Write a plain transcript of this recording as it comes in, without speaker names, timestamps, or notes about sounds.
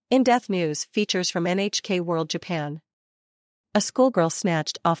In-depth news features from NHK World Japan. A schoolgirl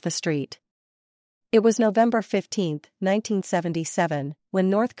snatched off the street. It was November 15, 1977, when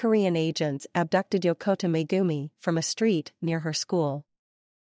North Korean agents abducted Yokota Megumi from a street near her school.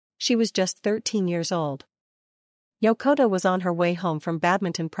 She was just 13 years old. Yokota was on her way home from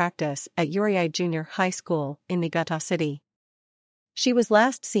badminton practice at Uriai Junior High School in Niigata City. She was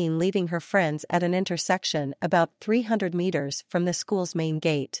last seen leaving her friends at an intersection about 300 meters from the school's main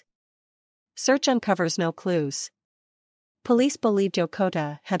gate. Search uncovers no clues. Police believed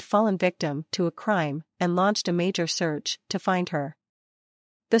Yokota had fallen victim to a crime and launched a major search to find her.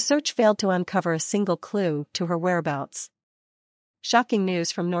 The search failed to uncover a single clue to her whereabouts. Shocking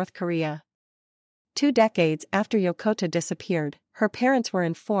news from North Korea. 2 decades after Yokota disappeared, her parents were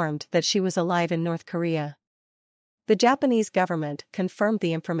informed that she was alive in North Korea. The Japanese government confirmed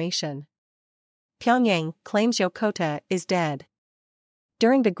the information. Pyongyang claims Yokota is dead.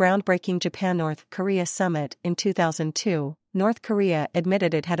 During the groundbreaking Japan-North Korea summit in 2002, North Korea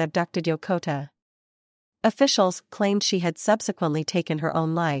admitted it had abducted Yokota. Officials claimed she had subsequently taken her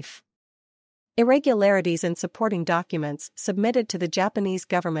own life. Irregularities in supporting documents submitted to the Japanese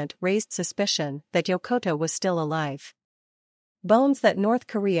government raised suspicion that Yokota was still alive. Bones that North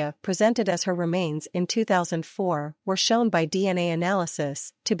Korea presented as her remains in 2004 were shown by DNA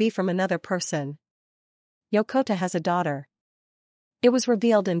analysis to be from another person. Yokota has a daughter. It was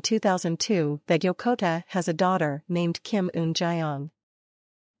revealed in 2002 that Yokota has a daughter named Kim Eun-jeong.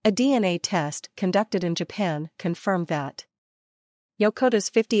 A DNA test conducted in Japan confirmed that. Yokota's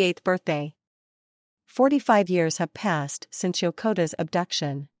 58th birthday. 45 years have passed since Yokota's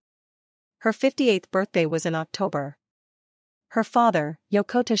abduction. Her 58th birthday was in October. Her father,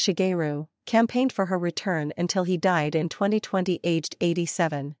 Yokota Shigeru, campaigned for her return until he died in 2020 aged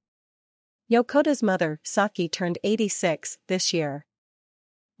 87. Yokota's mother, Saki, turned 86 this year.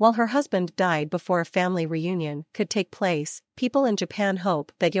 While her husband died before a family reunion could take place, people in Japan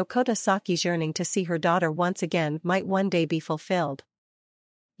hope that Yokota Saki's yearning to see her daughter once again might one day be fulfilled.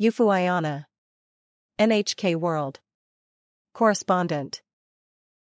 Yufu Ayana. NHK World Correspondent.